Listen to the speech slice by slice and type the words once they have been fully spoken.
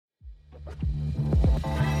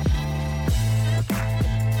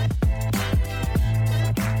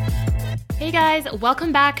Hey guys,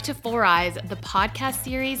 welcome back to Four Eyes, the podcast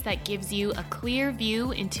series that gives you a clear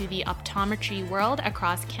view into the optometry world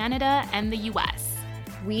across Canada and the US.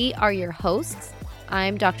 We are your hosts.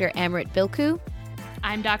 I'm Dr. Amrit Bilku.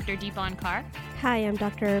 I'm Dr. Deepan Kar. Hi, I'm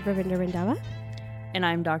Dr. Ravinder Randhawa. And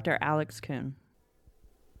I'm Dr. Alex Kuhn.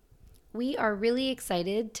 We are really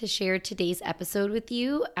excited to share today's episode with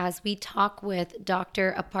you as we talk with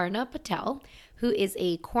Dr. Aparna Patel, who is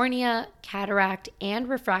a cornea, cataract, and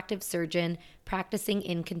refractive surgeon practicing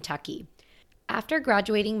in Kentucky. After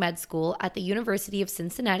graduating med school at the University of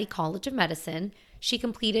Cincinnati College of Medicine, she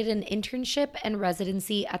completed an internship and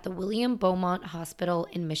residency at the William Beaumont Hospital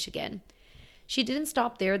in Michigan. She didn't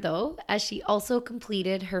stop there though, as she also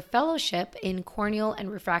completed her fellowship in corneal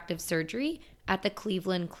and refractive surgery at the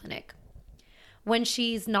Cleveland Clinic. When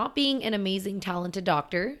she's not being an amazing, talented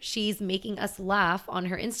doctor, she's making us laugh on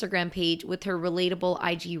her Instagram page with her relatable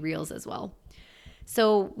IG Reels as well.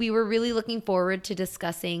 So we were really looking forward to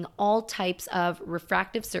discussing all types of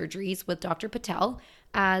refractive surgeries with Dr. Patel.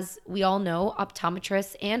 As we all know,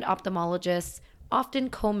 optometrists and ophthalmologists often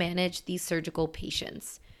co-manage these surgical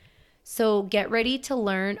patients. So get ready to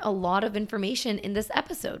learn a lot of information in this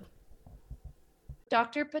episode.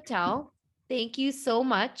 Dr. Patel, thank you so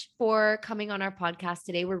much for coming on our podcast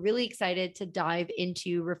today. We're really excited to dive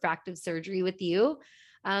into refractive surgery with you.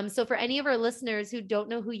 So for any of our listeners who don't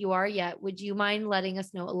know who you are yet, would you mind letting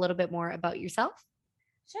us know a little bit more about yourself?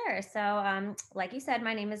 Sure. So, like you said,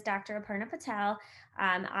 my name is Dr. Aparna Patel.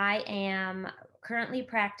 I am currently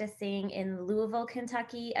practicing in Louisville,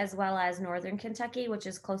 Kentucky, as well as Northern Kentucky, which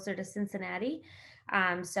is closer to Cincinnati.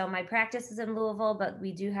 So my practice is in Louisville, but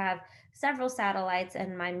we do have several satellites,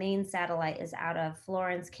 and my main satellite is out of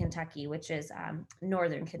Florence, Kentucky, which is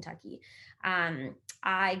Northern Kentucky.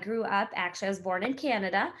 I grew up, actually, I was born in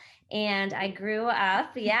Canada, and I grew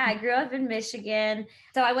up in Michigan.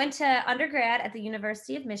 So I went to undergrad at the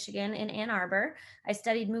University of Michigan in Ann Arbor. I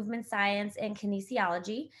studied movement science and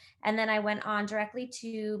kinesiology, and then I went on directly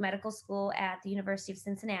to medical school at the University of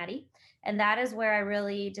Cincinnati. And that is where I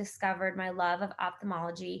really discovered my love of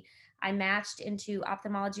ophthalmology. I matched into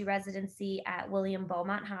ophthalmology residency at William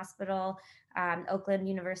Beaumont Hospital, Oakland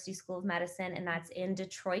University School of Medicine, and that's in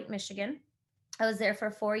Detroit, Michigan. I was there for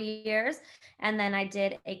 4 years, and then I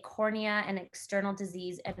did a cornea and external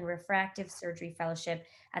disease and refractive surgery fellowship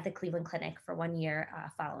at the Cleveland Clinic for 1 year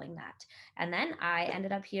following that. And then I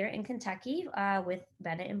ended up here in Kentucky with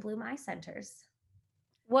Bennett and Bloom Eye Centers.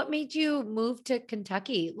 What made you move to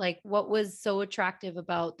Kentucky? Like, what was so attractive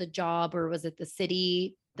about the job, or was it the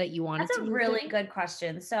city that you wanted to move to? That's a really good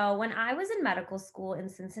question. So when I was in medical school in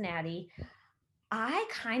Cincinnati, I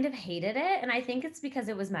kind of hated it. And I think it's because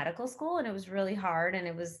it was medical school and it was really hard and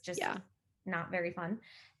it was just not very fun.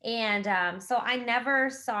 And so I never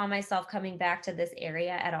saw myself coming back to this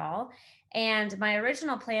area at all. And my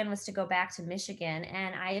original plan was to go back to Michigan,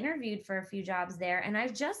 and I interviewed for a few jobs there, and I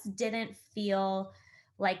just didn't feel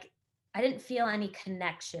any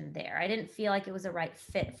connection there. I didn't feel like it was a right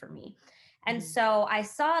fit for me. And so I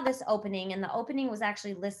saw this opening, and the opening was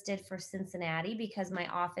actually listed for Cincinnati because my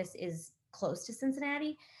office is close to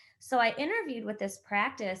Cincinnati. So I interviewed with this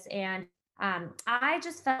practice, and I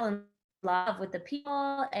just fell in love with the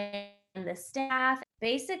people and the staff.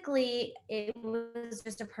 Basically, it was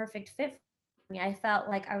just a perfect fit for me. I felt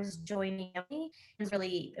like I was joining a family. It was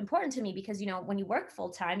really important to me because, when you work full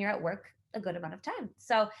time, you're at work a good amount of time.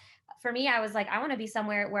 So for me, I was like, I want to be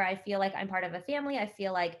somewhere where I feel like I'm part of a family. I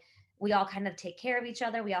feel like we all kind of take care of each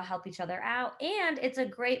other. We all help each other out. And it's a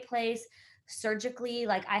great place surgically.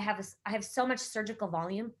 Like I have so much surgical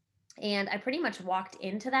volume, and I pretty much walked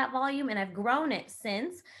into that volume, and I've grown it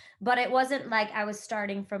since, but it wasn't like I was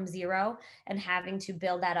starting from zero and having to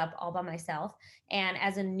build that up all by myself. And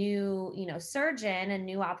as a new, surgeon and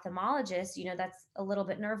new ophthalmologist, that's a little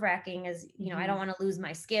bit nerve wracking as, I don't want to lose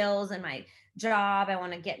my skills and my job. I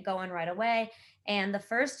want to get going right away. And the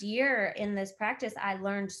first year in this practice, I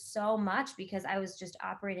learned so much because I was just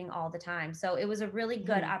operating all the time. So it was a really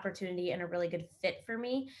good opportunity and a really good fit for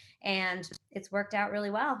me. And it's worked out really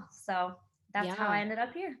well. So that's how I ended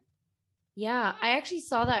up here. Yeah, I actually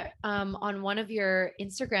saw that on one of your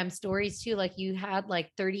Instagram stories too. Like you had like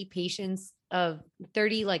 30 patients of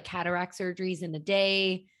 30 like cataract surgeries in a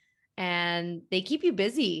day, and they keep you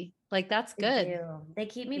busy. Like that's good. They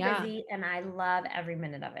keep me busy, and I love every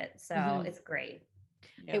minute of it. So it's great.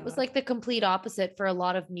 Yeah. It was like the complete opposite for a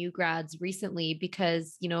lot of new grads recently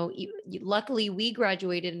because, luckily we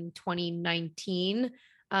graduated in 2019.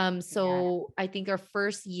 So I think our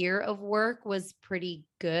first year of work was pretty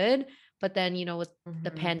good. But then, with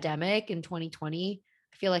the pandemic in 2020,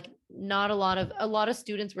 I feel like not a lot of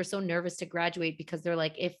students were so nervous to graduate because they're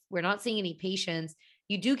like, if we're not seeing any patients,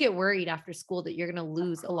 you do get worried after school that you're going to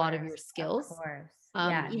lose a lot of your skills. Of course.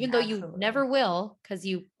 Even though you never will, because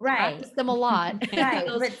you practice them a lot. Right.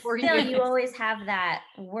 those But 4 still, years. you always have that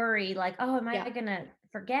worry, like, oh, am I Yeah. going to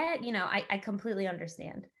forget? You know, I completely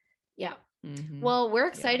understand. Yeah. Mhm. Well, we're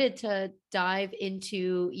excited to dive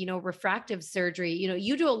into, refractive surgery.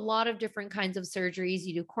 You do a lot of different kinds of surgeries.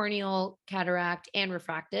 You do corneal, cataract, and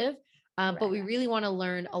refractive. But we really want to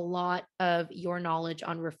learn a lot of your knowledge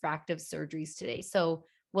on refractive surgeries today. So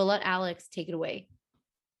we'll let Alex take it away.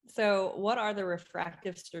 So, what are the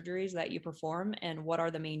refractive surgeries that you perform, and what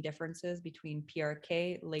are the main differences between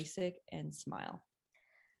PRK, LASIK, and SMILE?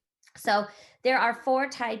 So there are 4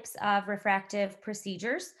 types of refractive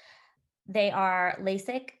procedures. They are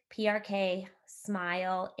LASIK, PRK,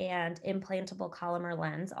 SMILE, and implantable collamer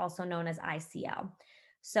lens, also known as ICL.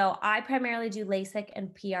 So I primarily do LASIK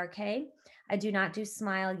and PRK. I do not do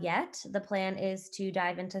SMILE yet. The plan is to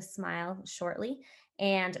dive into SMILE shortly.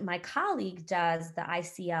 And my colleague does the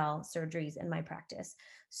ICL surgeries in my practice.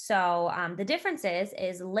 So the difference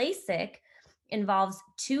is LASIK involves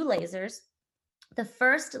 2 lasers. The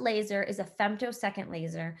first laser is a femtosecond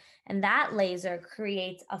laser, and that laser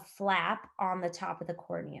creates a flap on the top of the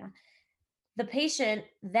cornea. The patient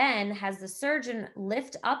then has the surgeon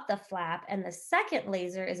lift up the flap, and the second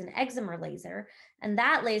laser is an excimer laser, and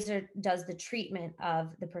that laser does the treatment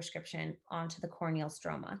of the prescription onto the corneal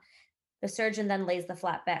stroma. The surgeon then lays the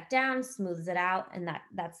flap back down, smooths it out, and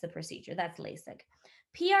that's the procedure. That's LASIK.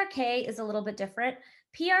 PRK is a little bit different.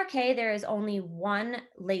 PRK, there is only one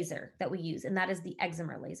laser that we use, and that is the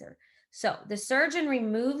excimer laser. So the surgeon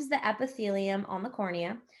removes the epithelium on the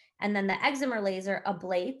cornea, and then the excimer laser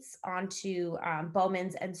ablates onto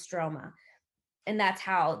Bowman's and stroma. And that's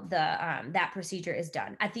how that procedure is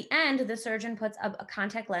done. At the end, the surgeon puts a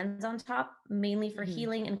contact lens on top, mainly for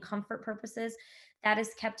healing and comfort purposes. That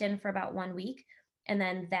is kept in for about 1 week, and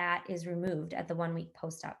then that is removed at the 1-week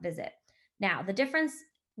post-op visit. Now, the difference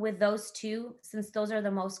with those two, since those are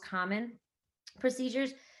the most common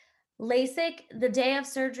procedures, LASIK, the day of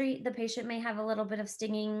surgery, the patient may have a little bit of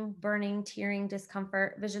stinging, burning, tearing,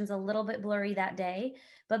 discomfort. Vision's a little bit blurry that day,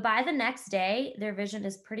 but by the next day, their vision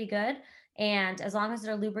is pretty good. And as long as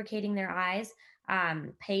they're lubricating their eyes,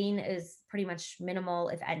 pain is pretty much minimal,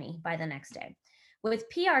 if any, by the next day. With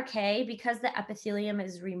PRK, because the epithelium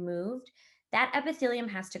is removed, that epithelium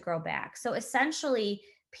has to grow back. So essentially,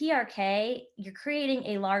 PRK, you're creating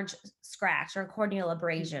a large scratch or corneal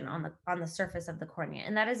abrasion on the surface of the cornea,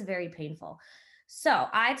 and that is very painful. So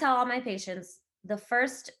I tell all my patients the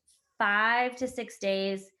first 5 to 6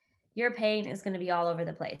 days, your pain is going to be all over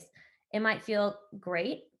the place. It might feel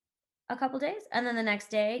great a couple days, and then the next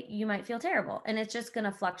day you might feel terrible, and it's just going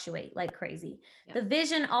to fluctuate like crazy. Yeah. The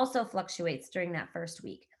vision also fluctuates during that first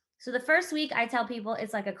week. So the first week, I tell people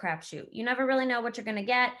it's like a crapshoot. You never really know what you're going to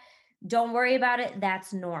get. Don't worry about it.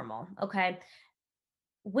 That's normal. Okay.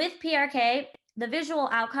 With PRK, the visual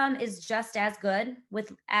outcome is just as good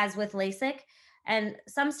as with LASIK. And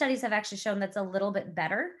some studies have actually shown that's a little bit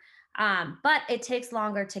better, but it takes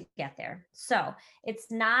longer to get there. So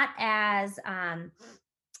it's not as,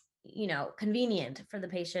 convenient for the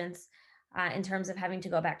patients in terms of having to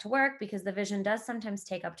go back to work, because the vision does sometimes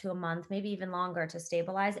take up to a month, maybe even longer, to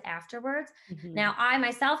stabilize afterwards. Now, I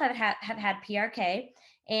myself have had PRK,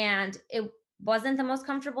 and it wasn't the most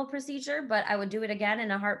comfortable procedure, but I would do it again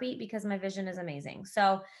in a heartbeat because my vision is amazing.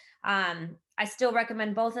 So I still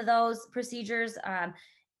recommend both of those procedures.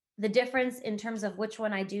 The difference in terms of which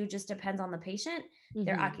one I do just depends on the patient,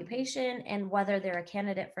 their occupation, and whether they're a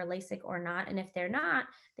candidate for LASIK or not. And if they're not,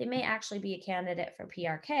 they may actually be a candidate for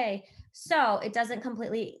PRK. So it doesn't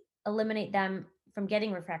completely eliminate them from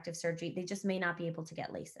getting refractive surgery. They just may not be able to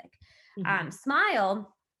get LASIK.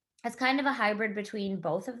 SMILE is kind of a hybrid between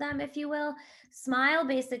both of them, if you will. SMILE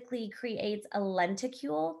basically creates a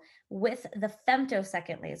lenticule with the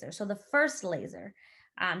femtosecond laser, so the first laser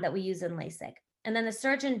that we use in LASIK. And then the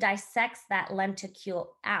surgeon dissects that lenticule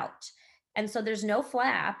out. And so there's no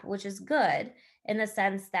flap, which is good in the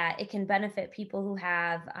sense that it can benefit people who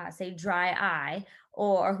have, say, dry eye,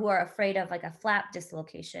 or who are afraid of like a flap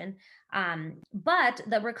dislocation. But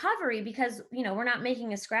the recovery, because, we're not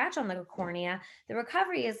making a scratch on the cornea, the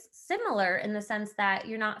recovery is similar in the sense that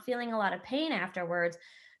you're not feeling a lot of pain afterwards.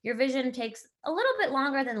 Your vision takes a little bit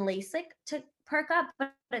longer than LASIK to perk up,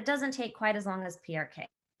 but it doesn't take quite as long as PRK.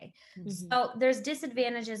 So there's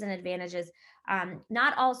disadvantages and advantages.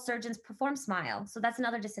 Not all surgeons perform SMILE. So that's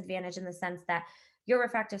another disadvantage in the sense that your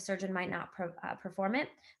refractive surgeon might not perform it,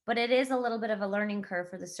 but it is a little bit of a learning curve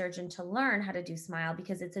for the surgeon to learn how to do SMILE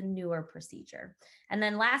because it's a newer procedure. And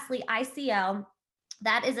then lastly, ICL,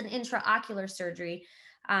 that is an intraocular surgery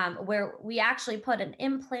where we actually put an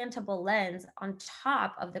implantable lens on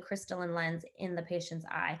top of the crystalline lens in the patient's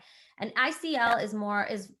eye. And ICL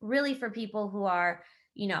is really for people who are,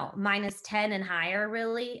 -10 and higher,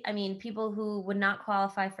 really. I mean, people who would not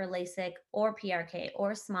qualify for LASIK or PRK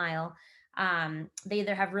or SMILE. They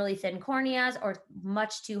either have really thin corneas or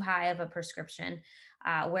much too high of a prescription,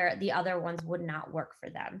 where the other ones would not work for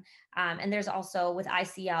them. And there's also with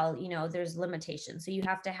ICL, there's limitations. So you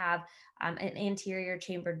have to have an anterior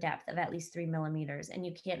chamber depth of at least 3 millimeters, and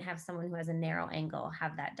you can't have someone who has a narrow angle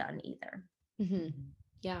have that done either. Mm-hmm.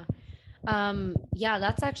 Yeah. Yeah,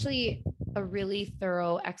 that's actually a really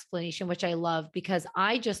thorough explanation, which I love because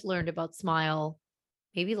I just learned about SMILE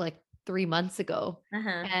maybe like 3 months ago.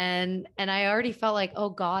 And I already felt like, oh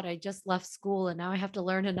God, I just left school and now I have to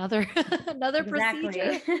learn another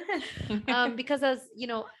procedure. Because as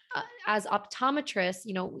optometrists,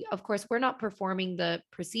 of course, we're not performing the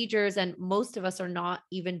procedures, and most of us are not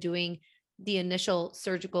even doing the initial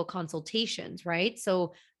surgical consultations, right?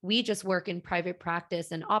 So we just work in private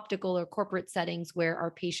practice and optical or corporate settings where our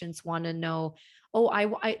patients want to know,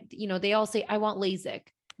 they all say, I want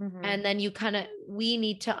LASIK. Mm-hmm. And then we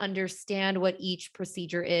need to understand what each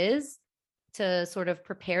procedure is to sort of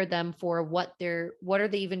prepare them for what are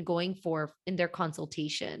they even going for in their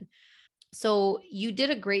consultation. So you did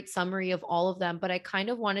a great summary of all of them, but I kind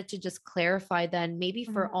of wanted to just clarify then maybe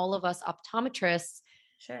for all of us optometrists.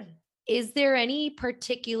 Sure. Is there any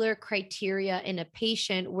particular criteria in a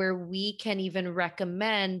patient where we can even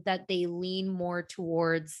recommend that they lean more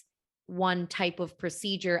towards one type of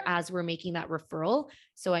procedure as we're making that referral?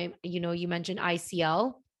 So you mentioned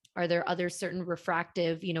ICL. Are there other certain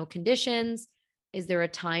refractive, conditions? Is there a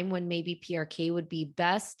time when maybe PRK would be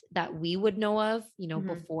best that we would know of,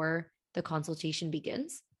 before the consultation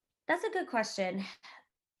begins? That's a good question.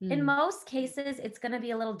 In most cases, it's going to be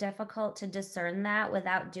a little difficult to discern that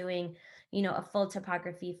without doing, a full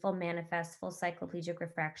topography, full manifest, full cycloplegic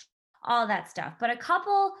refraction, all that stuff. But a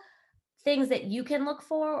couple things that you can look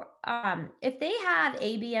for, if they have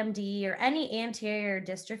ABMD or any anterior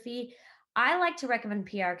dystrophy, I like to recommend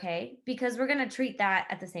PRK because we're going to treat that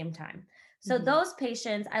at the same time. So those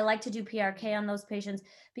patients, I like to do PRK on those patients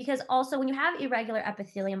because also when you have irregular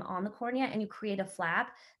epithelium on the cornea and you create a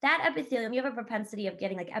flap, that epithelium, you have a propensity of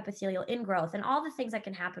getting like epithelial ingrowth and all the things that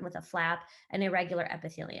can happen with a flap and irregular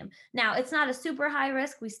epithelium. Now, it's not a super high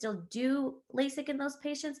risk. We still do LASIK in those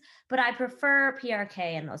patients, but I prefer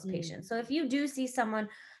PRK in those patients. So if you do see someone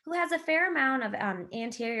who has a fair amount of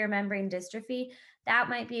anterior membrane dystrophy, that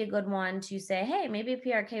might be a good one to say, hey, maybe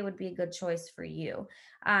PRK would be a good choice for you.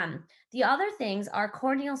 The other things are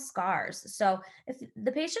corneal scars. So if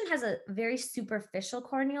the patient has a very superficial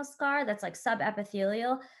corneal scar that's like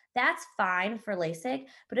subepithelial, that's fine for LASIK.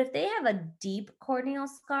 But if they have a deep corneal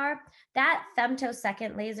scar, that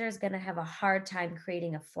femtosecond laser is going to have a hard time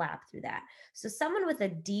creating a flap through that. So someone with a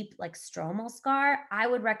deep like stromal scar, I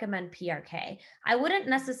would recommend PRK. I wouldn't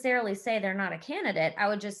necessarily say they're not a candidate. I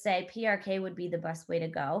would just say PRK would be the best way to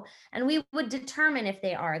go. And we would determine if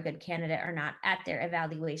they are a good candidate or not at their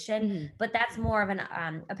evaluation. But that's more of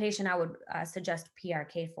a patient I would suggest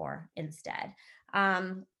PRK for instead.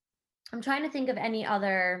 I'm trying to think of any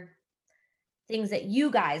other things that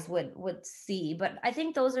you guys would see, but I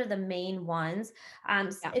think those are the main ones.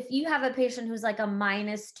 If you have a patient who's like a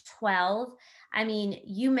 -12, I mean,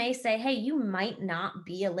 you may say, hey, you might not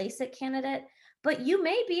be a LASIK candidate, but you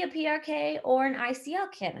may be a PRK or an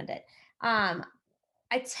ICL candidate.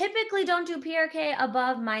 I typically don't do PRK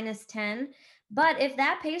above -10. But if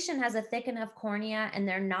that patient has a thick enough cornea and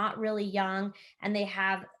they're not really young and they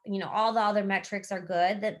have, all the other metrics are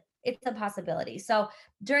good, that it's a possibility. So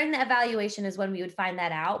during the evaluation is when we would find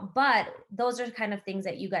that out. But those are kind of things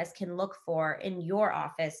that you guys can look for in your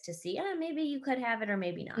office to see, maybe you could have it or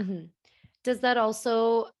maybe not. Does that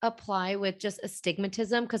also apply with just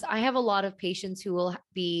astigmatism? Because I have a lot of patients who will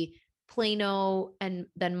be plano and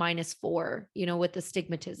then -4, with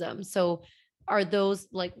astigmatism. So are those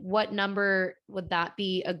like, what number would that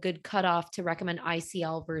be a good cutoff to recommend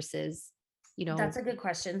ICL versus, That's a good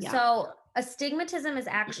question. Yeah. So astigmatism is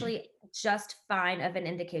actually just fine of an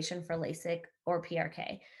indication for LASIK or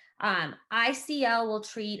PRK. ICL will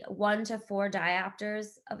treat 1 to 4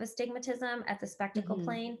 diopters of astigmatism at the spectacle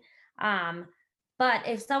plane. But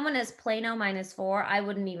if someone is plano -4, I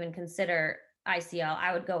wouldn't even consider ICL.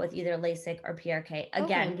 I would go with either LASIK or PRK.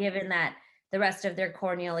 Again, given that the rest of their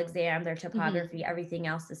corneal exam, their topography, everything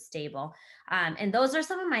else is stable. And those are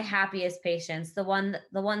some of my happiest patients, the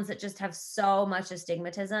ones that just have so much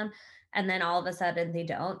astigmatism, and then all of a sudden they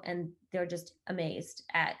don't, and they're just amazed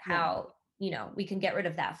at how, we can get rid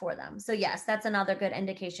of that for them. So yes, that's another good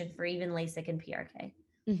indication for even LASIK and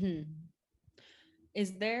PRK.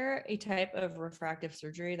 Is there a type of refractive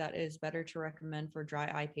surgery that is better to recommend for dry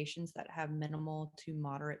eye patients that have minimal to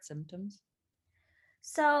moderate symptoms?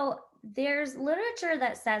 So there's literature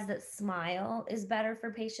that says that SMILE is better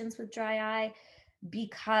for patients with dry eye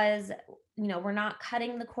because, we're not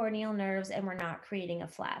cutting the corneal nerves and we're not creating a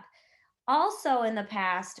flap. Also in the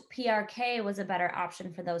past, PRK was a better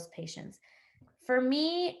option for those patients. For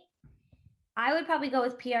me, I would probably go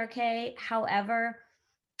with PRK. However,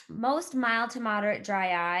 most mild to moderate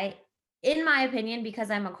dry eye, in my opinion, because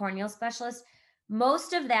I'm a corneal specialist,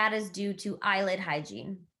 most of that is due to eyelid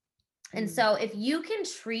hygiene. And so if you can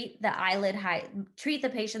treat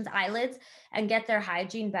the patient's eyelids and get their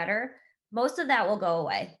hygiene better, most of that will go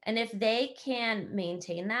away. And if they can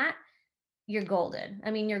maintain that, you're golden.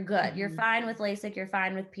 I mean, you're good. You're fine with LASIK, you're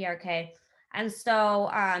fine with PRK. And so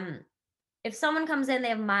if someone comes in, they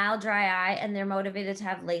have mild dry eye and they're motivated to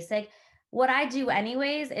have LASIK, what I do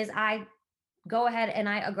anyways is I go ahead and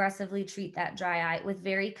I aggressively treat that dry eye with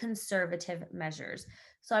very conservative measures.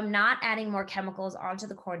 So I'm not adding more chemicals onto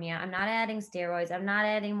the cornea. I'm not adding steroids. I'm not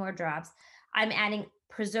adding more drops. I'm adding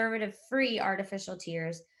preservative-free artificial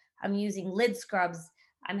tears. I'm using lid scrubs.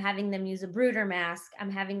 I'm having them use a Bruder mask.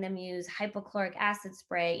 I'm having them use hypochloric acid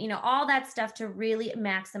spray, all that stuff to really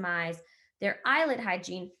maximize their eyelid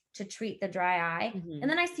hygiene to treat the dry eye. And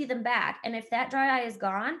then I see them back. And if that dry eye is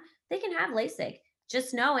gone, they can have LASIK.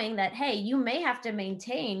 Just knowing that, hey, you may have to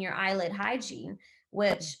maintain your eyelid hygiene,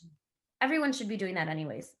 which everyone should be doing that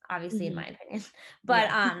anyways, obviously, in my opinion. But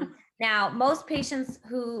now most patients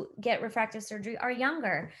who get refractive surgery are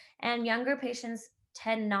younger, and younger patients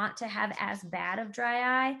tend not to have as bad of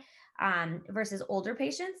dry eye versus older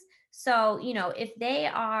patients. So, if they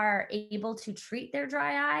are able to treat their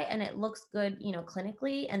dry eye and it looks good,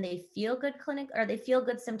 clinically, and they feel good they feel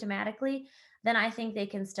good symptomatically, then I think they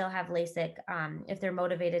can still have LASIK if they're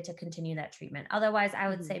motivated to continue that treatment. Otherwise, I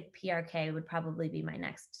would say PRK would probably be my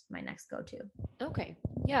next go-to. Okay.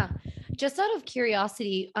 Yeah. Just out of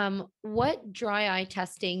curiosity, what dry eye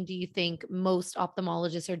testing do you think most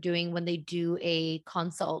ophthalmologists are doing when they do a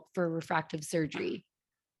consult for refractive surgery?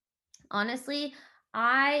 Honestly,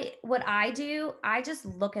 I just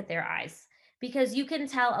look at their eyes, because you can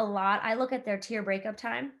tell a lot. I look at their tear breakup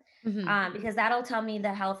time. Because that'll tell me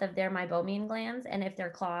the health of their meibomian glands, and if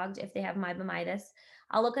they're clogged, if they have meibomitis.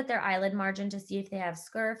 I'll look at their eyelid margin to see if they have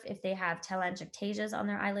scurf, if they have telangiectasias on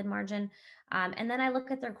their eyelid margin. And then I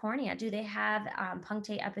look at their cornea. Do they have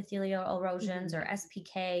punctate epithelial erosions or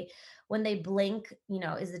SPK? When they blink,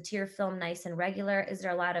 is the tear film nice and regular? Is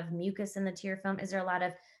there a lot of mucus in the tear film? Is there a lot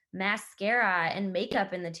of mascara and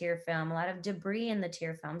makeup in the tear film? A lot of debris in the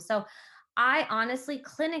tear film? So I honestly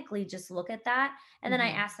clinically just look at that, and then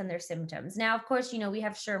I ask them their symptoms. Now, of course, we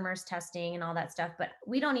have Schirmer's testing and all that stuff, but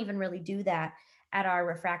we don't even really do that at our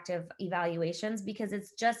refractive evaluations, because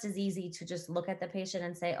it's just as easy to just look at the patient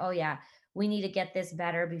and say, oh yeah, we need to get this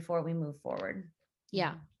better before we move forward.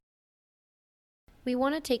 Yeah. We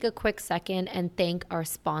want to take a quick second and thank our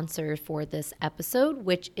sponsor for this episode,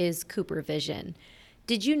 which is CooperVision.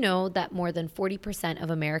 Did you know that more than 40% of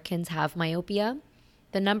Americans have myopia?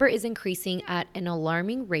 The number is increasing at an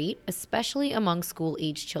alarming rate, especially among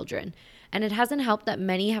school-age children. And it hasn't helped that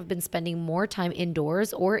many have been spending more time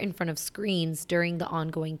indoors or in front of screens during the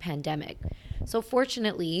ongoing pandemic. So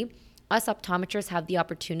fortunately, us optometrists have the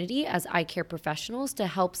opportunity as eye care professionals to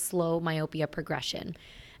help slow myopia progression.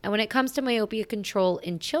 And when it comes to myopia control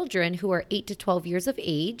in children who are 8 to 12 years of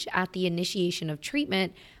age at the initiation of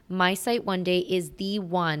treatment, MiSight One Day is the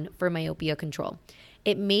one for myopia control.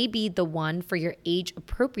 It may be the one for your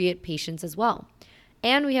age-appropriate patients as well.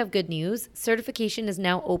 And we have good news. Certification is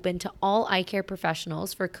now open to all eye care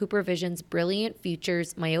professionals for CooperVision's Brilliant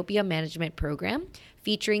Futures Myopia Management Program,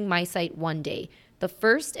 featuring MiSight One Day, the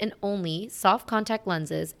first and only soft contact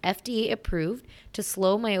lenses FDA approved to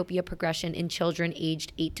slow myopia progression in children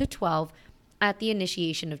aged 8 to 12 at the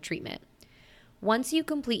initiation of treatment. Once you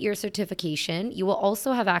complete your certification, you will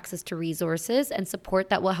also have access to resources and support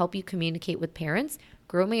that will help you communicate with parents,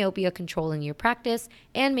 grow myopia control in your practice,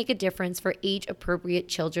 and make a difference for age-appropriate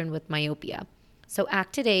children with myopia. So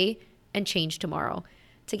act today and change tomorrow.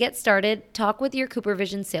 To get started, talk with your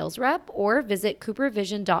CooperVision sales rep or visit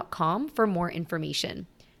coopervision.com for more information.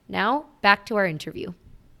 Now, back to our interview.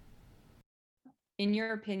 In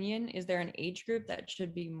your opinion, is there an age group that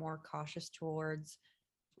should be more cautious towards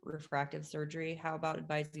refractive surgery, how about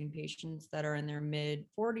advising patients that are in their mid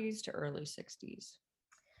 40s to early 60s?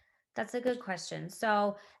 That's a good question.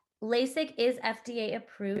 So, LASIK is FDA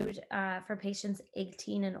approved for patients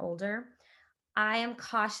 18 and older. I am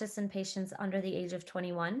cautious in patients under the age of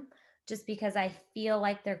 21 just because I feel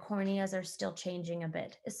like their corneas are still changing a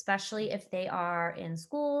bit, especially if they are in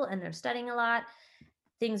school and they're studying a lot.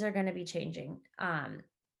 Things are going to be changing.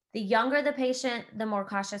 The younger the patient, the more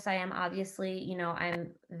cautious I am. Obviously,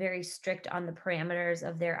 I'm very strict on the parameters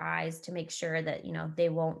of their eyes to make sure that, they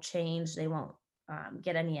won't change, they won't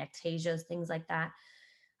get any ectasias, things like that.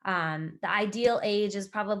 The ideal age is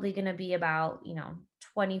probably going to be about,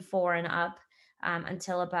 24 and up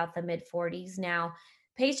until about the mid 40s. Now,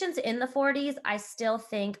 patients in the 40s, I still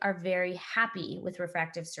think are very happy with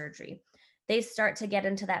refractive surgery. They start to get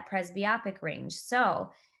into that presbyopic range.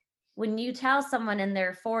 So when you tell someone in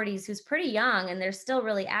their 40s who's pretty young and they're still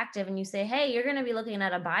really active and you say, hey, you're going to be looking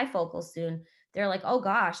at a bifocal soon, they're like, oh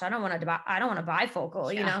gosh, I don't want a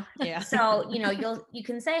bifocal, Yeah. So, you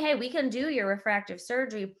can say, hey, we can do your refractive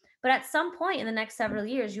surgery, but at some point in the next several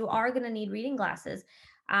years, you are going to need reading glasses.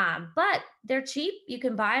 But they're cheap. You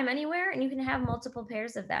can buy them anywhere and you can have multiple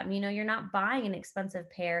pairs of them. You're not buying an expensive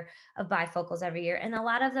pair of bifocals every year. And a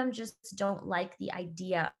lot of them just don't like the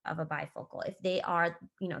idea of a bifocal if they are,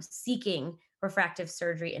 seeking refractive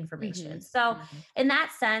surgery information. So in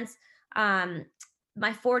that sense,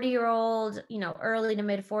 my 40-year-old, early to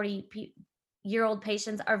mid 40-year-old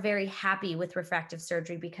patients are very happy with refractive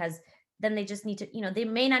surgery because then they just need to, they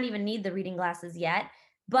may not even need the reading glasses yet,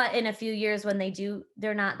 but in a few years when they do,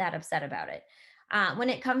 they're not that upset about it. When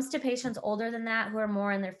it comes to patients older than that, who are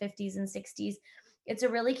more in their 50s and 60s, it's a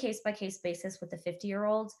really case-by-case basis with the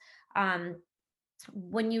 50-year-olds.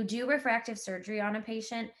 When you do refractive surgery on a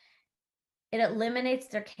patient, it eliminates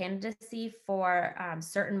their candidacy for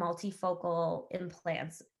certain multifocal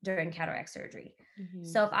implants during cataract surgery.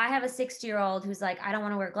 So if I have a 60-year-old who's like, I don't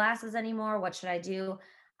want to wear glasses anymore, what should I do?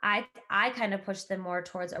 I kind of push them more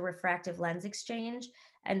towards a refractive lens exchange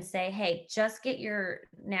and say, hey, just get your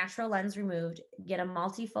natural lens removed, get a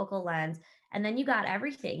multifocal lens, and then you got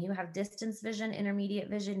everything. You have distance vision, intermediate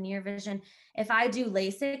vision, near vision. If I do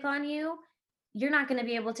LASIK on you, you're not going to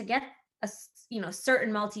be able to get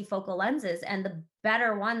certain multifocal lenses, and the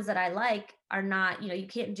better ones that I like are not, you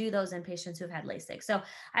can't do those in patients who've had LASIK. So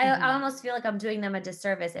I almost feel like I'm doing them a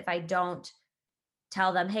disservice if I don't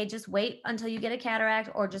tell them, hey, just wait until you get a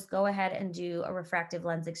cataract or just go ahead and do a refractive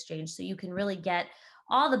lens exchange so you can really get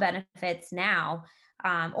all the benefits now,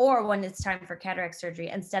 or when it's time for cataract surgery,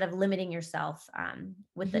 instead of limiting yourself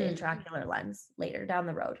with the intraocular lens later down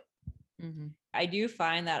the road. I do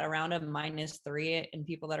find that around a -3 in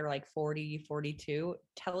people that are like 40, 42,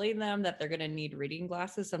 telling them that they're going to need reading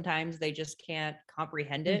glasses, sometimes they just can't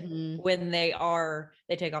comprehend it when they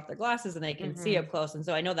take off their glasses and they can see up close. And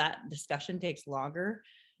so I know that discussion takes longer,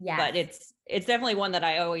 but it's definitely one that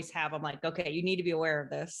I always have. I'm like, okay, you need to be aware of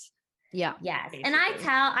this. Yeah. Yes. Basically. And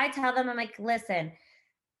I tell them, I'm like, listen,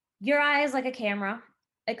 your eye is like a camera.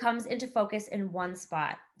 It comes into focus in one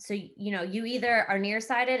spot. So, you either are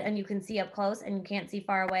nearsighted and you can see up close and you can't see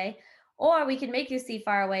far away, or we can make you see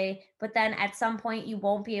far away, but then at some point you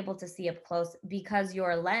won't be able to see up close because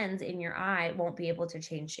your lens in your eye won't be able to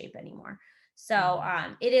change shape anymore. So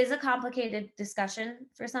it is a complicated discussion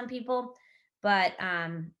for some people, but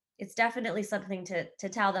it's definitely something to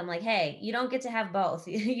tell them, like, hey, you don't get to have both.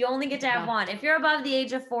 You only get to have one. If you're above the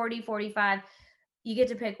age of 40, 45, you get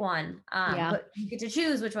to pick one, but you get to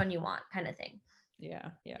choose which one you want, kind of thing.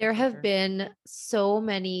 Yeah. There have been so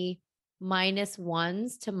many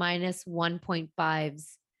 -1s to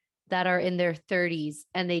 -1.5s that are in their 30s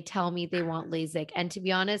and they tell me they want LASIK. And to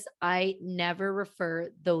be honest, I never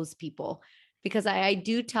refer those people because I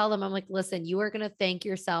do tell them, I'm like, listen, you are going to thank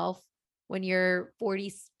yourself when you're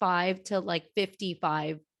 45 to like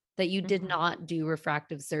 55 that you did not do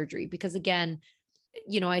refractive surgery. Because again,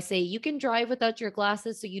 I say you can drive without your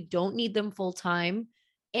glasses, so you don't need them full time,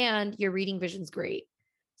 and your reading vision's great.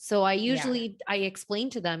 So I explain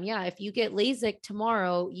to them, if you get LASIK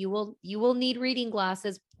tomorrow, you will need reading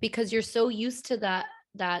glasses because you're so used to that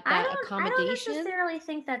accommodation. I don't necessarily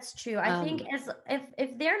think that's true. I think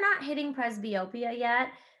if they're not hitting presbyopia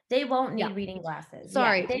yet, they won't need reading glasses.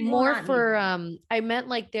 Sorry, more for I meant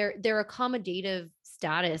like their accommodative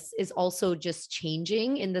status is also just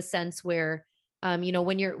changing in the sense where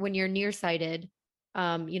when you're nearsighted,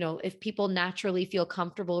 if people naturally feel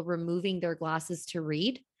comfortable removing their glasses to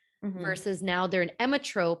read versus now they're an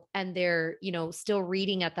emmetrope and they're, still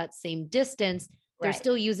reading at that same distance, they're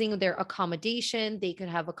still using their accommodation. They could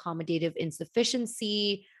have accommodative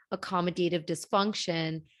insufficiency, accommodative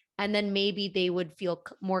dysfunction. And then maybe they would feel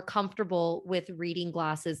more comfortable with reading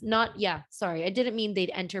glasses. I didn't mean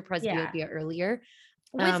they'd enter presbyopia earlier.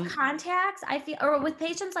 With contacts, I feel, or with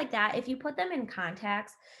patients like that, if you put them in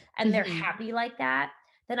contacts and they're happy like that,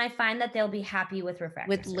 then I find that they'll be happy with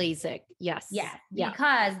refractive surgery. LASIK. Yes. Yeah.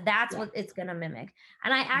 Because that's what it's going to mimic.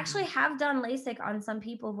 And I actually have done LASIK on some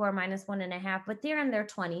people who are -1.5, but they're in their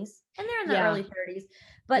 20s and they're in their early 30s.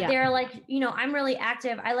 But they're like, I'm really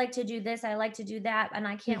active. I like to do this. I like to do that. And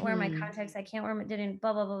I can't wear my contacts. I can't wear my,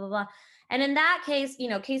 blah, blah, blah, blah, blah. And in that case,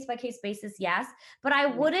 case by case basis, yes. But I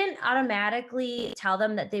wouldn't automatically tell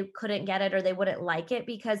them that they couldn't get it or they wouldn't like it,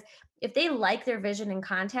 because if they like their vision in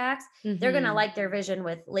contacts, they're going to like their vision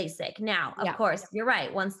with LASIK. Now, of course, you're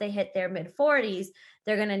right. Once they hit their mid 40s,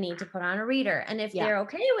 they're going to need to put on a reader. And if they're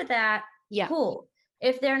okay with that, cool.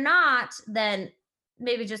 If they're not, then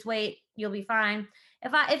maybe just wait. You'll be fine.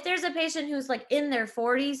 If there's a patient who's like in their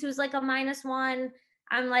 40s, who's like a -1,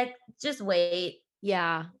 I'm like, just wait.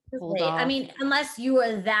 Yeah. Wait. I mean, unless you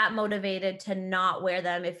are that motivated to not wear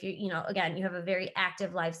them, if again, you have a very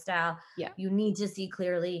active lifestyle, you need to see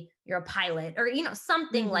clearly, you're a pilot or,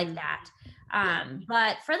 something like that.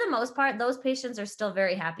 But for the most part, those patients are still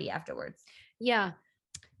very happy afterwards. Yeah.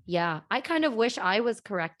 Yeah. I kind of wish I was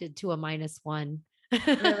corrected to a -1.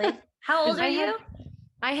 Really? How old are you?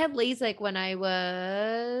 I had LASIK when I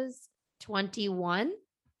was 21.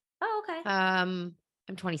 Oh, okay. I'm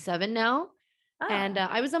 27 now. Oh. And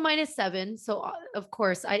I was a -7. So of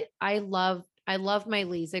course I love my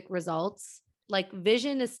LASIK results. Like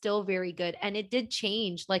vision is still very good. And it did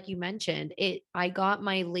change. Like you mentioned I got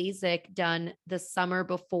my LASIK done the summer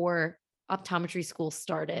before optometry school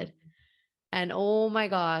started. And oh my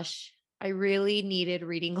gosh, I really needed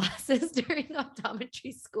reading glasses during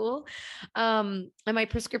optometry school. And my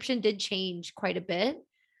prescription did change quite a bit.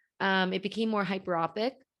 It became more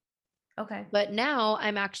hyperopic. Okay. But now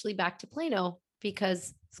I'm actually back to Plano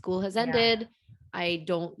because school has ended. I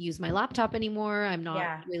don't use my laptop anymore. I'm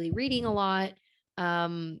not really reading a lot.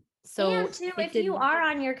 So and too, if you are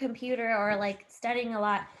on your computer or like studying a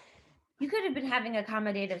lot, you could have been having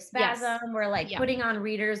accommodative spasm or like putting on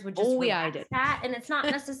readers would just relax that. And it's not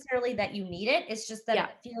necessarily that you need it. It's just that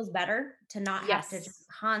it feels better to not have to just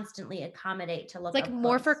constantly accommodate to look like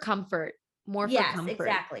more for comfort. For comfort.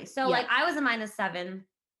 Exactly. So like I was a -7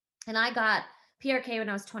 and I got PRK when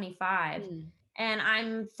I was 25 and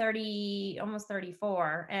I'm 30, almost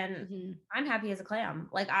 34 and I'm happy as a clam.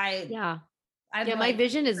 Like my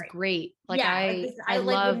vision is great. Like I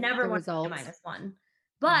love would never the want results. -1.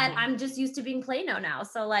 But I'm just used to being Plano now.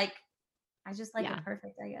 So like, I just like it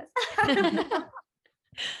perfect, I guess.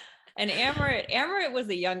 And Amarit was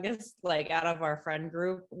the youngest, like out of our friend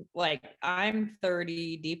group. Like I'm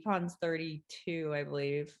 30, Deepan's 32, I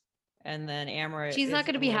believe. And then Amarit. She's not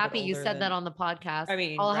going to be happy you said that on the podcast. I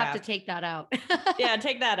mean, I'll have to take that out. Yeah,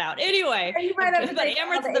 take that out. Anyway, but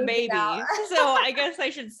Amarit's the baby. So I guess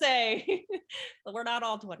I should say we're not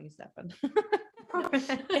all 27.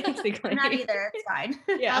 Basically. Not either. It's fine.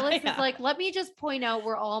 Yeah, Alex is like, let me just point out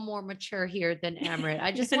we're all more mature here than Amarit.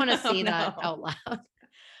 I just want to say that out loud.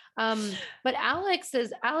 But Alex,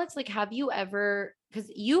 like, have you ever,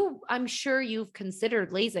 because I'm sure you've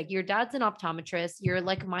considered LASIK. Your dad's an optometrist. You're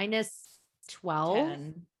like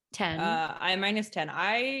 -12, 10. I'm -10.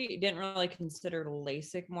 I didn't really consider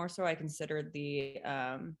LASIK more so. I considered the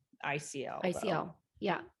ICL. ICL.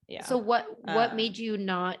 Yeah. Yeah. So what made you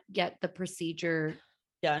not get the procedure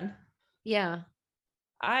done? Yeah.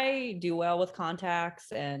 I do well with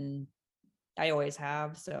contacts and I always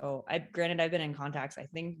have. So I've been in contacts, I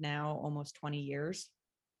think now almost 20 years.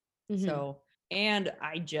 So, and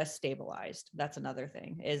I just stabilized. That's another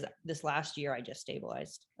thing is this last year, I just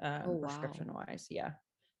stabilized prescription wise. Yeah.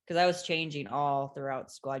 Cause I was changing all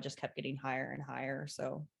throughout school. I just kept getting higher and higher.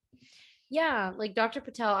 So yeah, like Dr.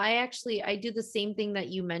 Patel, I do the same thing that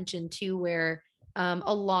you mentioned too, where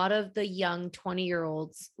a lot of the young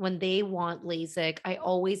 20-year-olds, when they want LASIK, I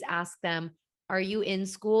always ask them, are you in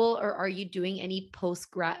school or are you doing any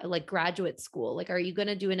graduate school? Like, are you going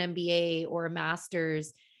to do an MBA or a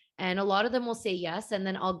master's? And a lot of them will say yes. And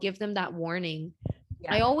then I'll give them that warning.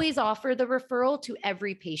 Yeah. I always offer the referral to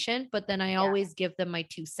every patient, but then I always give them my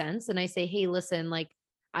 2 cents and I say, hey, listen, like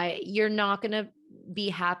you're not going to be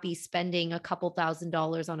happy spending a couple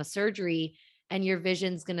 $1,000s on a surgery and your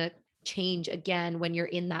vision's going to change again when you're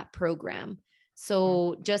in that program.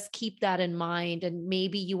 So just keep that in mind. And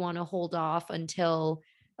maybe you want to hold off until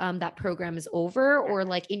that program is over or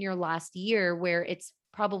like in your last year where it's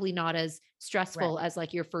probably not as stressful as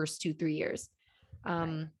like your first 2-3 years.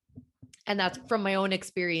 And that's from my own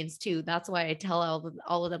experience too. That's why I tell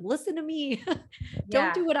all of them, listen to me.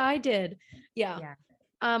 Don't do what I did. Yeah.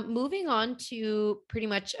 Moving on to pretty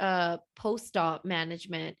much post-op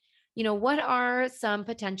management, what are some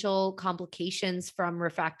potential complications from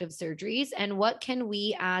refractive surgeries, and what can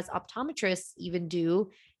we as optometrists even do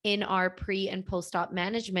in our pre and post-op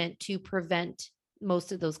management to prevent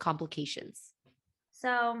most of those complications?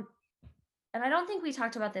 So, and I don't think we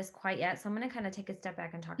talked about this quite yet, so I'm going to kind of take a step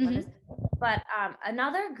back and talk about this. But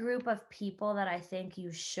another group of people that I think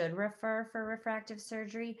you should refer for refractive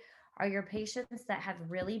surgery are your patients that have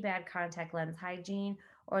really bad contact lens hygiene,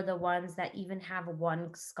 or the ones that even have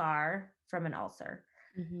one scar from an ulcer.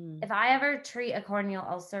 If I ever treat a corneal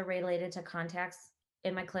ulcer related to contacts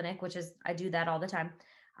in my clinic, which is, I do that all the time,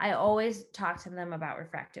 I always talk to them about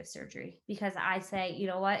refractive surgery, because I say, you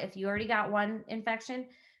know what, if you already got one infection,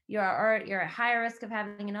 you're at higher risk of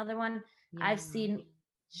having another one. Yeah. I've seen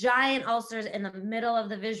giant ulcers in the middle of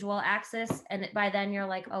the visual axis, and by then you're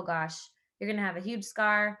like, oh gosh, you're going to have a huge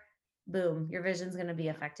scar. Boom, your vision's going to be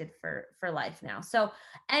affected for life now. So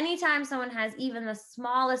anytime someone has even the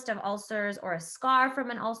smallest of ulcers, or a scar from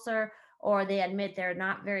an ulcer, or they admit they're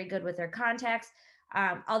not very good with their contacts,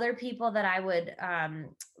 other people that I would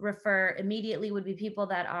refer immediately would be people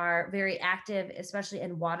that are very active, especially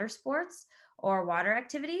in water sports or water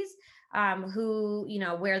activities, who,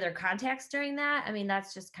 wear their contacts during that. I mean,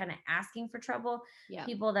 that's just kind of asking for trouble. Yeah.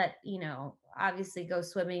 People that, obviously go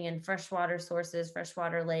swimming in freshwater sources,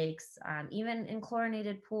 freshwater lakes, even in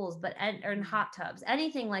chlorinated pools, or in hot tubs,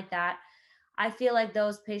 anything like that. I feel like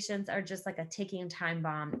those patients are just like a ticking time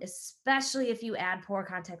bomb, especially if you add poor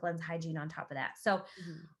contact lens hygiene on top of that. So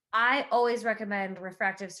I always recommend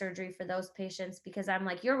refractive surgery for those patients, because I'm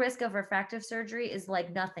like, your risk of refractive surgery is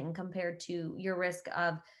like nothing compared to your risk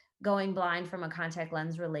of going blind from a contact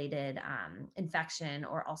lens related infection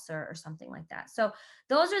or ulcer or something like that. So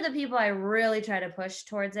those are the people I really try to push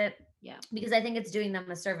towards it. Yeah. Because I think it's doing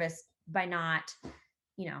them a service by not,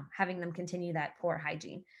 having them continue that poor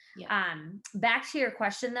hygiene. Yeah. Back to your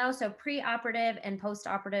question though. So pre-operative and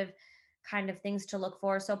post-operative kind of things to look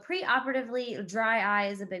for. So pre-operatively, dry eye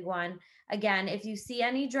is a big one. Again, if you see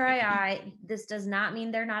any dry eye, this does not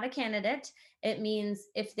mean they're not a candidate. It means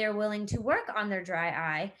if they're willing to work on their dry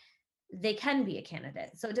eye, they can be a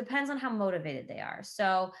candidate. So it depends on how motivated they are.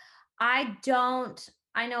 So I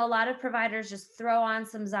know a lot of providers just throw on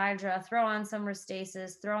some Xiidra, throw on some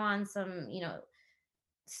Restasis, throw on some,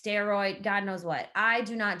 steroid, God knows what. I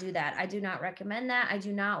do not do that. I do not recommend that. I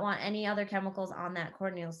do not want any other chemicals on that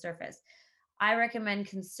corneal surface. I recommend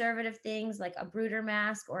conservative things like a Bruder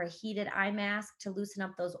mask or a heated eye mask to loosen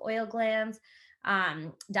up those oil glands.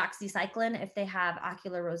 Doxycycline if they have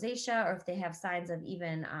ocular rosacea, or if they have signs of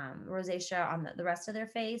even rosacea on the rest of their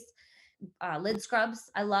face. Lid scrubs.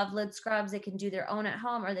 I love lid scrubs. They can do their own at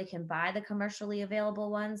home, or they can buy the commercially available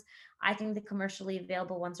ones. I think the commercially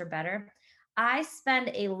available ones are better. I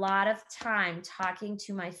spend a lot of time talking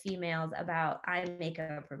to my females about eye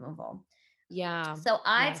makeup removal. Yeah. So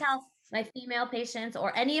I tell my female patients,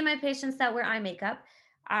 or any of my patients that wear eye makeup,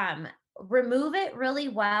 remove it really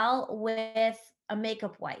well with a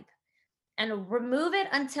makeup wipe, and remove it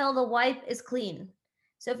until the wipe is clean.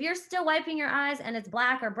 So if you're still wiping your eyes and it's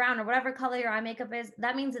black or brown or whatever color your eye makeup is,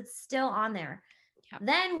 that means it's still on there. Yep.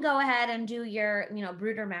 Then go ahead and do your,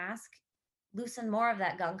 Bruder mask, loosen more of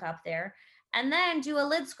that gunk up there, and then do a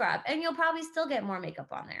lid scrub, and you'll probably still get more makeup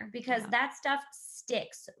on there, because that stuff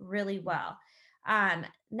sticks really well.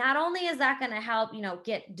 Not only is that going to help,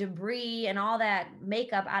 get debris and all that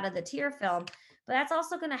makeup out of the tear film, but that's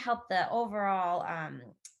also going to help the overall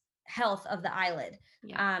health of the eyelid.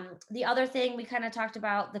 Yeah. The other thing we kind of talked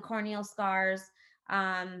about, the corneal scars,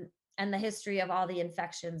 and the history of all the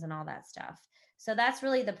infections and all that stuff. So that's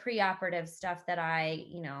really the preoperative stuff that I,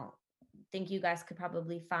 think you guys could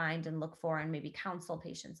probably find and look for and maybe counsel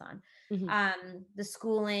patients on. The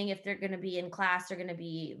schooling, if they're going to be in class, they're going to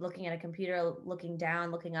be looking at a computer, looking down,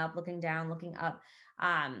 looking up, looking down, looking up.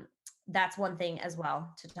 That's one thing as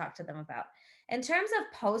well to talk to them about. In terms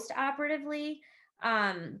of post-operatively,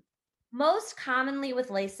 most commonly with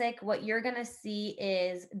LASIK, what you're going to see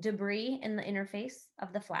is debris in the interface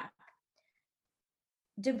of the flap.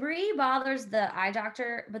 Debris bothers the eye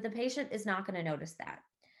doctor, but the patient is not going to notice that.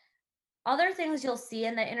 Other things you'll see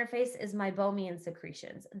in the interface is meibomian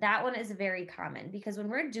secretions. That one is very common, because when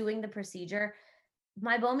we're doing the procedure,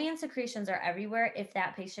 meibomian secretions are everywhere if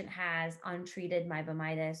that patient has untreated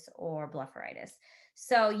meibomitis or blepharitis.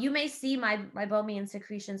 So you may see meibomian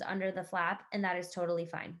secretions under the flap, and that is totally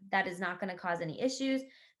fine. That is not going to cause any issues.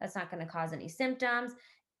 That's not going to cause any symptoms.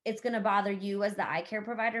 It's going to bother you as the eye care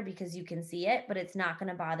provider because you can see it, but it's not going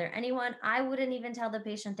to bother anyone. I wouldn't even tell the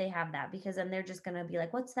patient they have that, because then they're just going to be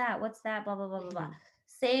like, what's that? What's that? Blah, blah, blah, blah, blah.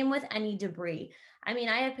 Same with any debris. I mean,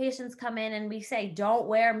 I have patients come in and we say, don't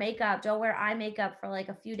wear makeup, don't wear eye makeup for like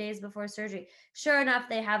a few days before surgery. Sure enough,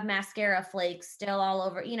 they have mascara flakes still all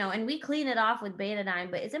over, and we clean it off with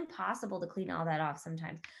betadine, but it's impossible to clean all that off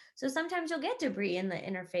sometimes. So sometimes you'll get debris in the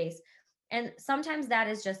interface, and sometimes that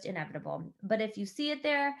is just inevitable. But if you see it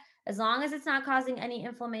there, as long as it's not causing any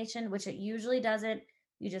inflammation, which it usually doesn't,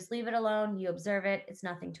 you just leave it alone, you observe it, it's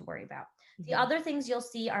nothing to worry about. The other things you'll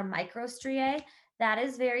see are microstriae. That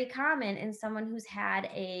is very common in someone who's had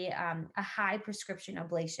a high prescription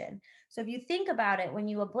ablation. So if you think about it, when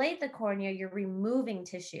you ablate the cornea, you're removing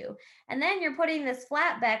tissue, and then you're putting this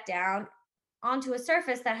flap back down onto a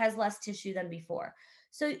surface that has less tissue than before.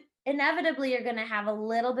 So inevitably, you're going to have a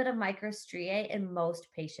little bit of microstriae in most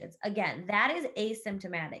patients. Again, that is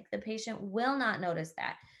asymptomatic. The patient will not notice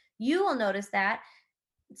that. You will notice that.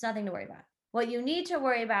 It's nothing to worry about. What you need to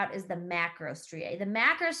worry about is the macrostriae. The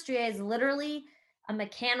macrostriae is literally a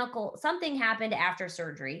mechanical, something happened after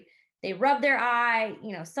surgery. They rubbed their eye,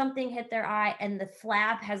 something hit their eye, and the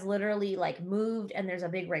flap has literally like moved and there's a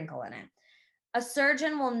big wrinkle in it. A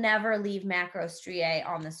surgeon will never leave macrostriae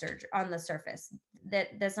on the surface.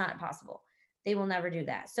 That's not possible. They will never do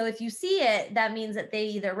that. So if you see it, that means that they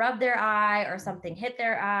either rubbed their eye or something hit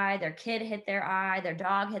their eye, their kid hit their eye, their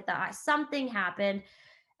dog hit the eye, something happened.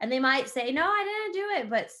 And they might say, no, I didn't do it,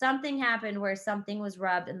 but something happened where something was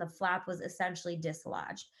rubbed and the flap was essentially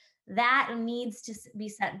dislodged. That needs to be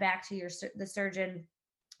sent back to the surgeon,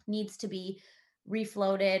 needs to be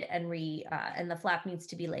refloated and the flap needs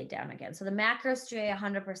to be laid down again. So the macrostriae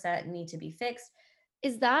 100% need to be fixed.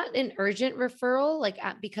 Is that an urgent referral?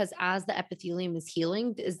 Because as the epithelium is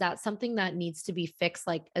healing, is that something that needs to be fixed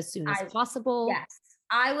like as soon as possible? Yes.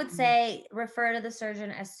 I would say refer to the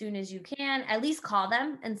surgeon as soon as you can, at least call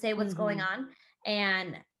them and say what's going on.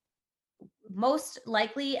 And most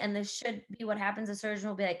likely, and this should be what happens, the surgeon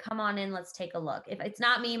will be like, come on in, let's take a look. If it's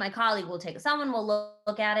not me, my colleague will someone will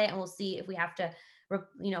look at it and we'll see if we have to,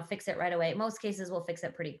 fix it right away. Most cases we'll fix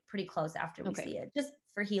it pretty close after we see it, just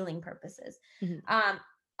for healing purposes.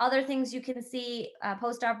 Other things you can see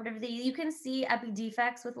post-operatively, you can see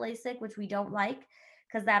epidefects with LASIK, which we don't like,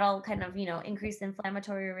 because that'll kind of, increase the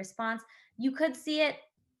inflammatory response. You could see it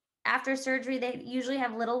after surgery. They usually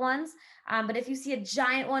have little ones, but if you see a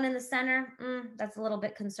giant one in the center, that's a little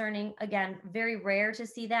bit concerning. Again, very rare to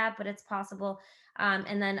see that, but it's possible.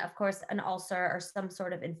 And then, of course, an ulcer or some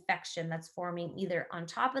sort of infection that's forming either on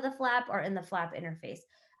top of the flap or in the flap interface.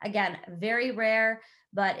 Again, very rare,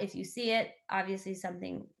 but if you see it, obviously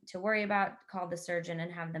something to worry about, call the surgeon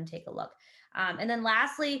and have them take a look. And then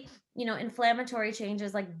lastly, inflammatory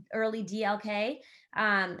changes like early DLK.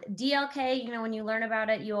 DLK, when you learn about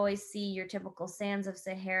it, you always see your typical Sands of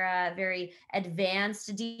Sahara, very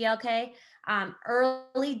advanced DLK.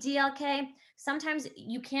 Early DLK, sometimes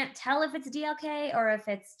you can't tell if it's DLK or if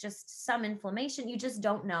it's just some inflammation. You just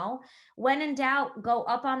don't know. When in doubt, go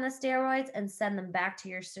up on the steroids and send them back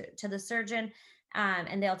to the surgeon.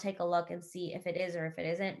 And they'll take a look and see if it is or if it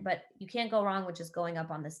isn't. But you can't go wrong with just going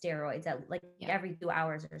up on the steroids at every 2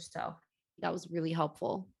 hours or so. That was really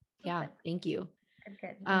helpful. Yeah, thank you.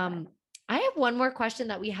 Good. I have one more question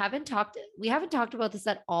that we haven't talked about this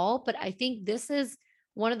at all, but I think this is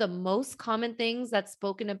one of the most common things that's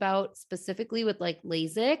spoken about specifically with like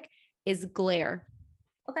LASIK is glare.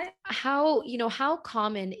 Okay. How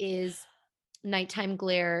common is nighttime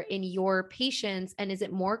glare in your patients, and is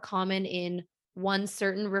it more common in one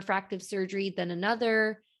certain refractive surgery than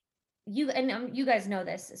another? You guys know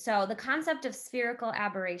this. So the concept of spherical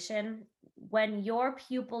aberration, when your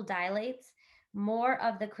pupil dilates, more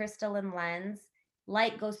of the crystalline lens,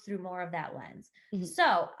 light goes through more of that lens.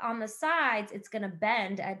 So on the sides, it's going to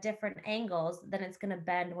bend at different angles than it's going to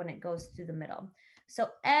bend when it goes through the middle. So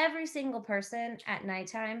every single person at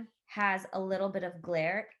nighttime has a little bit of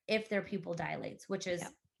glare if their pupil dilates, which is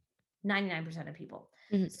 99% of people.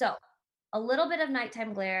 So a little bit of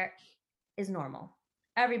nighttime glare is normal.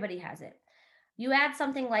 Everybody has it. You add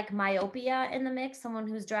something like myopia in the mix, someone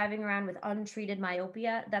who's driving around with untreated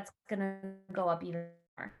myopia, that's going to go up even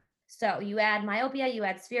more. So you add myopia, you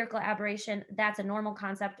add spherical aberration, that's a normal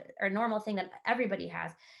concept or normal thing that everybody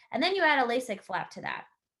has. And then you add a LASIK flap to that.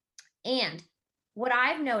 And what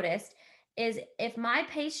I've noticed is if my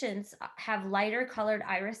patients have lighter colored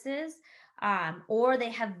irises, or they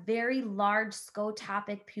have very large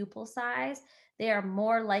scotopic pupil size, they are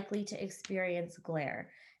more likely to experience glare.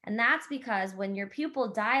 And that's because when your pupil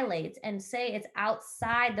dilates and say it's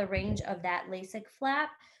outside the range of that LASIK flap,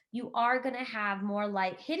 you are going to have more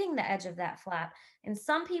light hitting the edge of that flap. And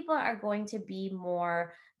some people are going to be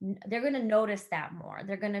more, they're going to notice that more.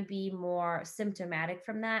 They're going to be more symptomatic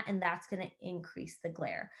from that. And that's going to increase the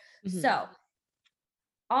glare. So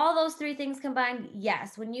all those three things combined,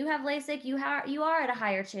 yes, when you have LASIK, you are at a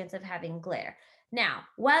higher chance of having glare. Now,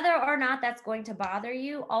 whether or not that's going to bother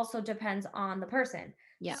you also depends on the person.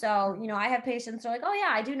 Yeah. So, I have patients who are like, oh yeah,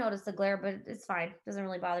 I do notice the glare, but it's fine. It doesn't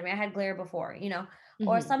really bother me. I had glare before,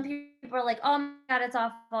 or some people are like, oh my God, it's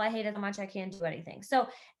awful. I hate it so much. I can't do anything. So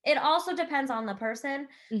it also depends on the person.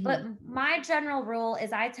 But my general rule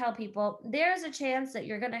is I tell people there's a chance that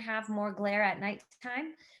you're going to have more glare at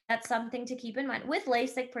nighttime. That's something to keep in mind with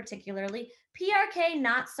LASIK, particularly. PRK,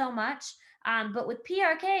 not so much. But with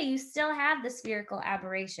PRK, you still have the spherical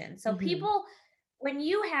aberration. So people, when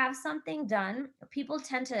you have something done, people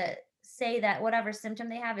tend to say that whatever symptom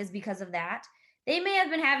they have is because of that. They may have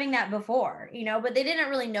been having that before, but they didn't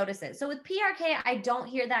really notice it. So with PRK, I don't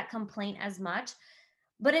hear that complaint as much.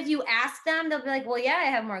 But if you ask them, they'll be like, well, yeah, I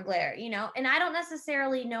have more glare, and I don't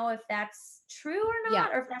necessarily know if that's true or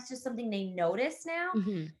not, or if that's just something they notice now.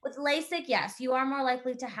 With LASIK, yes, you are more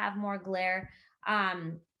likely to have more glare.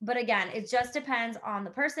 But again, it just depends on the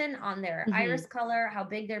person, on their iris color, how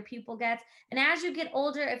big their pupil gets. And as you get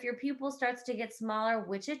older, if your pupil starts to get smaller,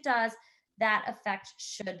 which it does, that effect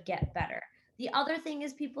should get better. The other thing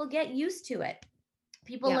is people get used to it.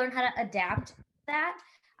 People learn how to adapt to that.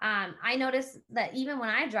 I notice that even when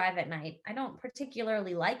I drive at night, I don't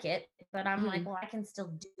particularly like it, but I'm like, well, I can still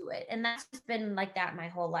do it. And that's just been like that my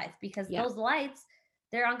whole life because those lights,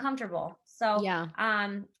 they're uncomfortable. So,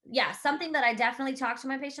 something that I definitely talk to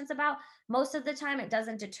my patients about. Most of the time, it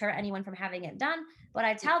doesn't deter anyone from having it done, but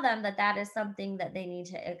I tell them that is something that they need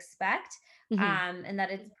to expect, and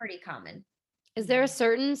that it's pretty common. Is there a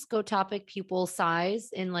certain scotopic pupil size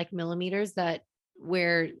in like millimeters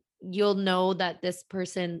where you'll know that this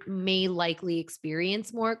person may likely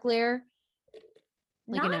experience more glare?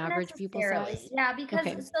 Like an average pupil size? Yeah, because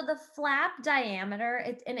so the flap diameter,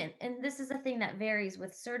 and this is a thing that varies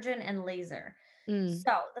with surgeon and laser.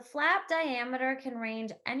 So the flap diameter can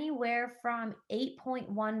range anywhere from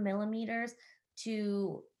 8.1 millimeters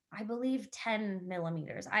to, I believe, 10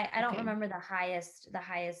 millimeters. I don't remember the highest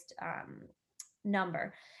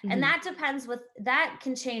number. And that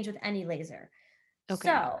can change with any laser.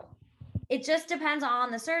 So it just depends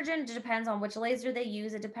on the surgeon. It depends on which laser they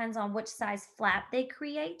use. It depends on which size flap they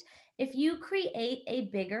create. If you create a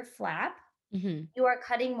bigger flap, you are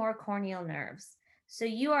cutting more corneal nerves. So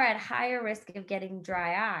you are at higher risk of getting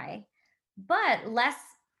dry eye, but less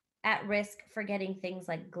at risk for getting things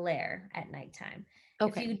like glare at nighttime.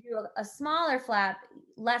 If you do a smaller flap,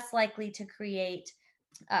 less likely to create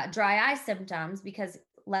dry eye symptoms because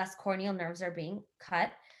less corneal nerves are being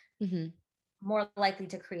cut. More likely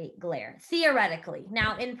to create glare, theoretically.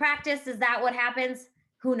 Now, in practice, is that what happens?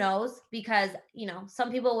 Who knows? Because, some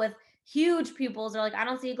people with huge pupils are like, I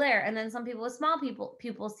don't see glare. And then some people with small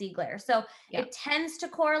pupils see glare. So it tends to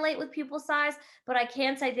correlate with pupil size, but I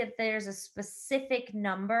can't say that there's a specific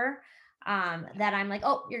number that I'm like,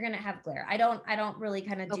 oh, you're going to have glare. I don't really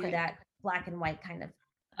kind of do that black and white kind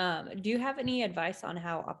of. Do you have any advice on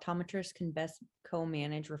how optometrists can best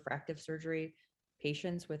co-manage refractive surgery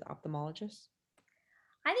patients with ophthalmologists?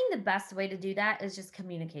 I think the best way to do that is just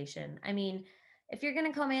communication. I mean, if you're going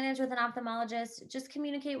to co-manage with an ophthalmologist, just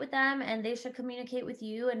communicate with them and they should communicate with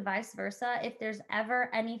you and vice versa. If there's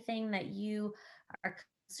ever anything that you are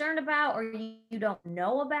concerned about or you don't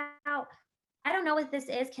know about, I don't know what this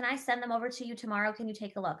is. Can I send them over to you tomorrow? Can you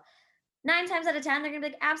take a look? 9 times out of 10, they're going to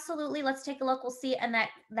be like, absolutely, let's take a look. We'll see. And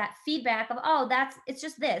that feedback of, oh, it's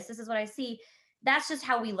just this is what I see. That's just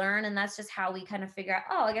how we learn. And that's just how we kind of figure out,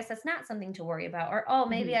 oh, I guess that's not something to worry about. Or, oh,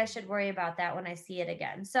 maybe I should worry about that when I see it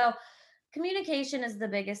again. So communication is the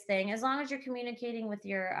biggest thing. As long as you're communicating with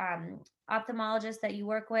your ophthalmologist that you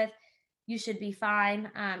work with, you should be fine.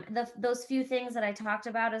 Those few things that I talked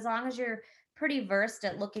about, as long as you're pretty versed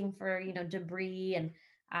at looking for, debris and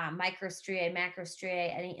microstriae,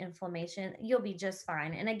 macrostriae, any inflammation, you'll be just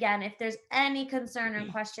fine. And again, if there's any concern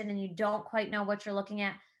or question and you don't quite know what you're looking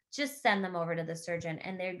at, just send them over to the surgeon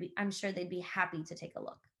and I'm sure they'd be happy to take a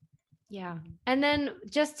look. Yeah. And then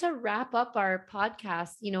just to wrap up our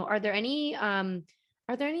podcast, are there any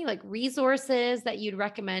like resources that you'd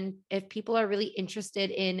recommend if people are really interested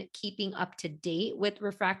in keeping up to date with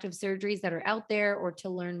refractive surgeries that are out there or to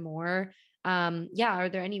learn more? Are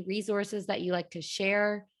there any resources that you like to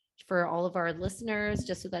share for all of our listeners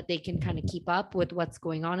just so that they can kind of keep up with what's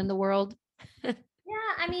going on in the world? Yeah,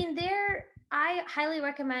 I mean, I highly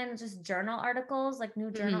recommend just journal articles, like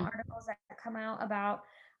new journal articles that come out about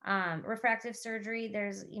refractive surgery.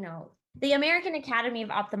 There's, the American Academy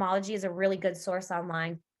of Ophthalmology is a really good source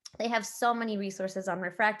online. They have so many resources on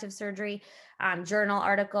refractive surgery, journal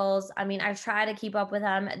articles. I mean, I try to keep up with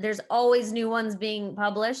them. There's always new ones being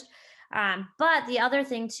published. But the other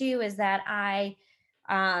thing too is that I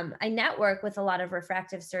network with a lot of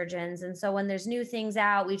refractive surgeons. And so when there's new things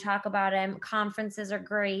out, we talk about them. Conferences are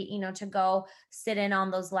great, to go sit in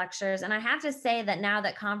on those lectures. And I have to say that now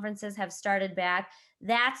that conferences have started back,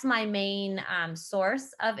 that's my main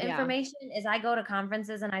source of information is I go to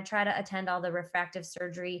conferences and I try to attend all the refractive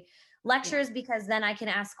surgery lectures because then I can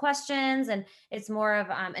ask questions and it's more of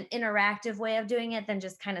an interactive way of doing it than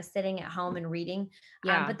just kind of sitting at home and reading.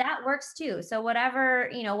 But that works too. So whatever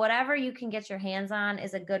you can get your hands on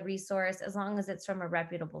is a good resource as long as it's from a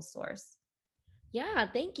reputable source. Yeah,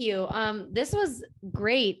 thank you. This was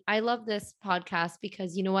great. I love this podcast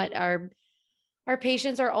because you know what? Our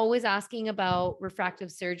patients are always asking about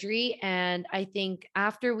refractive surgery. And I think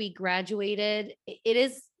after we graduated,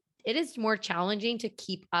 it is more challenging to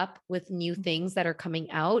keep up with new things that are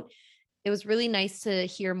coming out. It was really nice to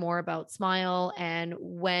hear more about SMILE and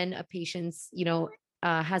when a patient's,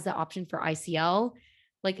 has the option for ICL.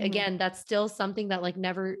 Like, again, that's still something that like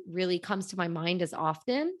never really comes to my mind as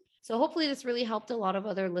often. So hopefully this really helped a lot of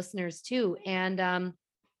other listeners too. And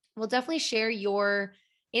we'll definitely share your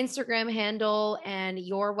Instagram handle and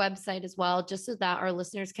your website as well, just so that our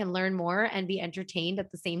listeners can learn more and be entertained at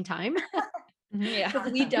the same time.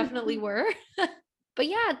 Because we definitely were. But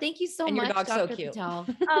yeah, thank you so much, your dog's Dr. so cute. Patel.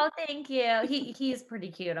 Oh, thank you. He's pretty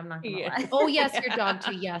cute. I'm not gonna lie. Oh yes, your dog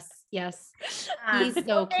too. Yes. He's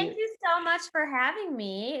so cute. Thank you so much for having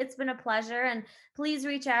me. It's been a pleasure. And please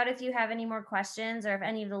reach out if you have any more questions or if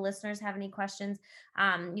any of the listeners have any questions.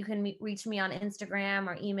 You can reach me on Instagram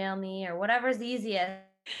or email me or whatever's easiest.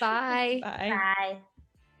 Bye. Bye.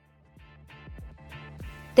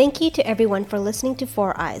 Thank you to everyone for listening to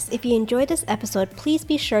Four Eyes. If you enjoyed this episode, please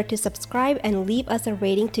be sure to subscribe and leave us a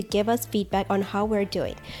rating to give us feedback on how we're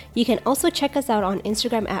doing. You can also check us out on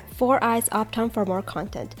Instagram at 4EyesOptom for more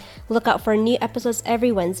content. Look out for new episodes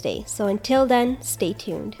every Wednesday. So until then, stay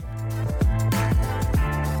tuned.